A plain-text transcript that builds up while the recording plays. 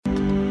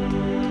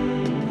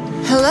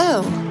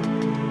Hello,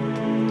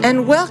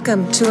 and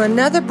welcome to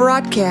another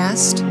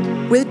broadcast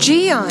with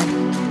Gian.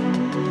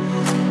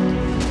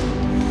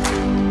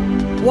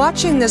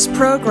 Watching this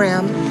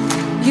program,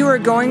 you are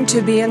going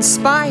to be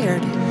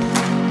inspired,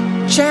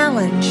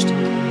 challenged,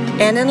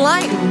 and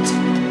enlightened.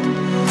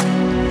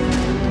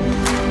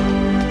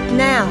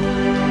 Now,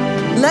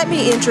 let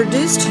me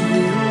introduce to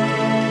you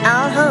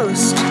our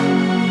host,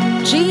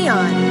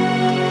 Gian.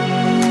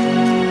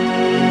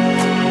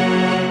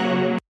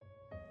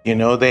 You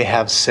know, they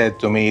have said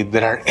to me,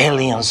 there are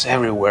aliens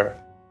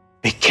everywhere.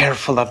 Be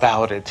careful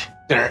about it.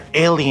 There are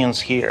aliens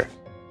here.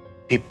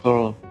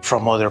 People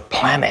from other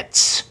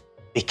planets.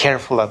 Be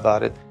careful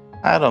about it.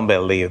 I don't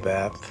believe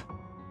that.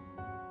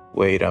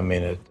 Wait a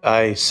minute.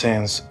 I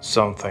sense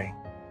something.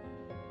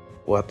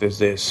 What is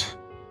this?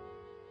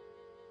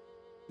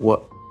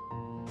 What?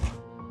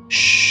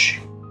 Shh.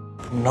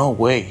 No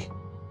way.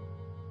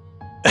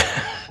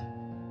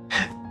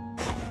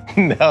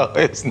 No,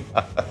 it's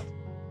not.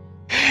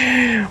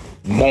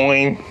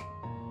 Boing.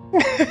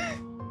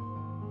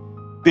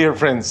 Dear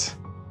friends,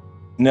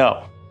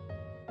 no.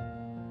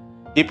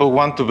 People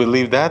want to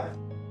believe that.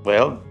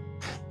 Well,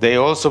 they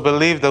also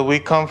believe that we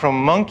come from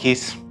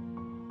monkeys.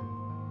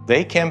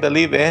 They can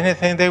believe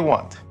anything they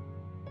want.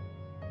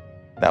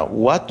 Now,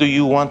 what do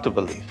you want to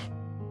believe?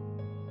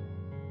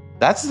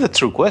 That's the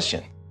true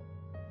question.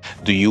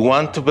 Do you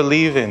want to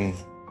believe in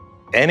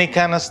any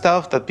kind of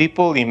stuff that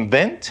people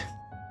invent?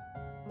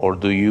 Or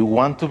do you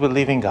want to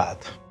believe in God?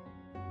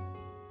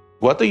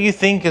 What do you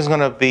think is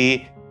going to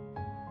be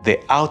the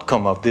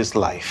outcome of this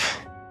life?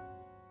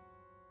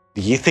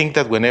 Do you think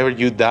that whenever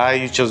you die,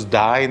 you just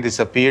die and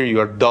disappear, you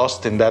are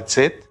dust and that's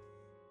it?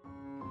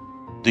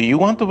 Do you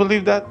want to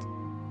believe that?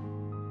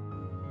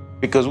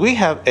 Because we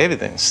have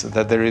evidence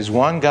that there is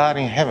one God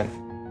in heaven.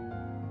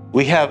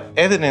 We have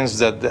evidence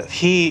that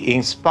He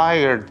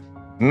inspired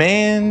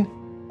men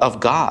of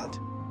God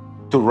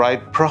to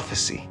write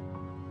prophecy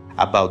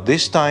about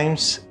these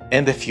times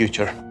and the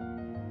future.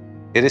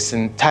 It is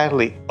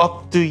entirely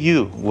up to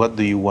you. What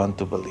do you want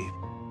to believe?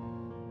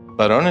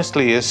 But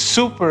honestly, it's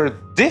super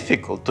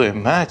difficult to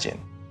imagine.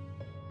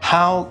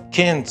 How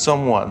can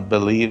someone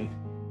believe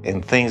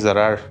in things that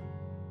are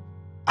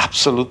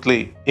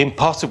absolutely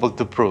impossible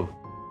to prove?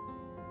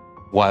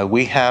 While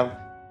we have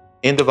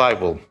in the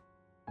Bible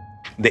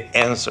the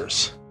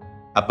answers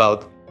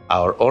about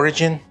our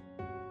origin,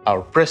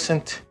 our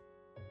present,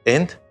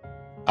 and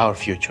our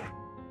future.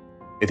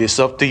 It is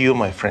up to you,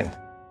 my friend.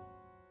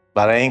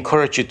 But I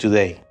encourage you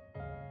today,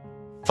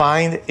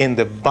 find in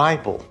the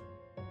Bible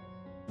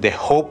the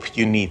hope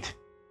you need.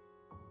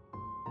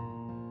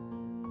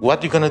 What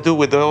are you going to do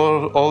with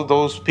all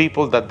those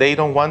people that they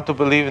don't want to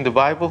believe in the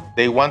Bible?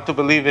 They want to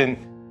believe in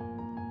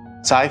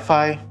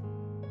sci-fi?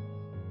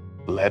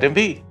 Let them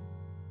be.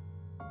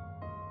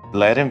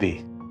 Let them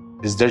be.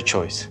 It's their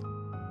choice.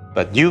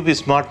 But you be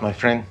smart, my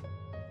friend.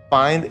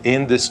 Find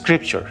in the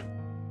Scripture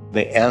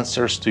the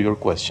answers to your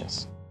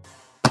questions.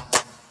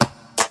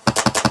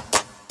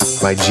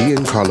 By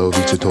Giancarlo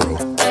Vitatoro.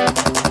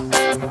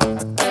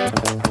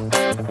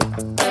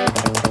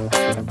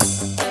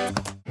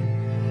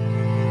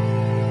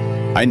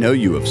 I know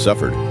you have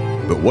suffered,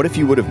 but what if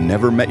you would have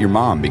never met your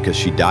mom because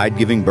she died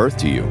giving birth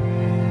to you?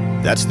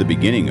 That's the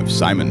beginning of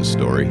Simon's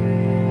story.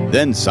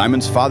 Then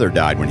Simon's father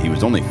died when he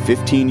was only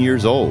 15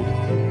 years old.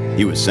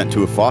 He was sent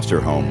to a foster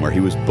home where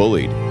he was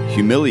bullied,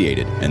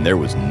 humiliated, and there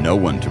was no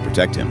one to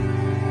protect him.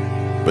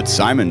 But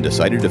Simon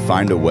decided to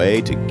find a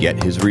way to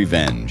get his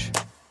revenge.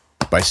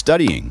 By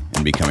studying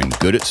and becoming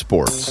good at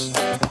sports.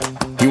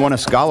 He won a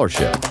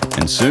scholarship,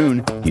 and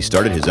soon he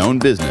started his own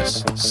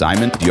business,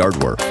 Simon's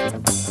Yardwork.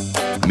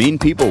 Mean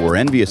people were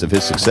envious of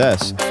his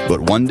success, but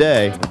one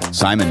day,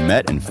 Simon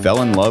met and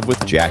fell in love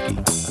with Jackie.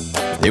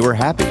 They were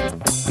happy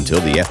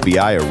until the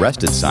FBI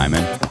arrested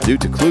Simon due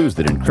to clues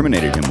that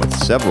incriminated him with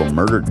several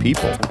murdered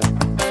people.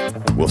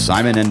 Will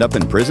Simon end up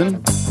in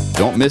prison?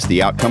 Don't miss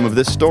the outcome of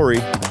this story,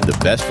 The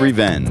Best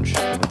Revenge,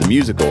 the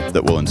musical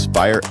that will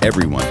inspire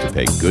everyone to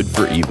pay good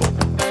for evil.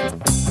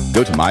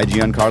 Go to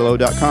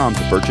mygiancarlo.com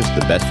to purchase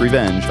The Best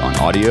Revenge on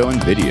audio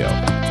and video.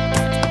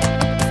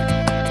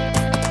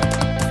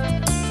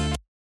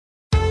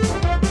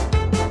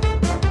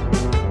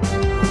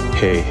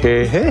 Hey,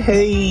 hey, hey,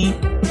 hey.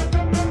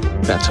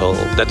 That's all,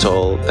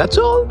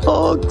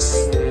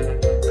 folks.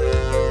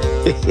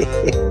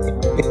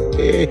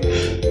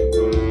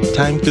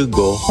 Time to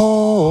go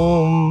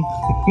home.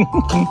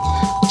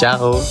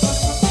 Ciao.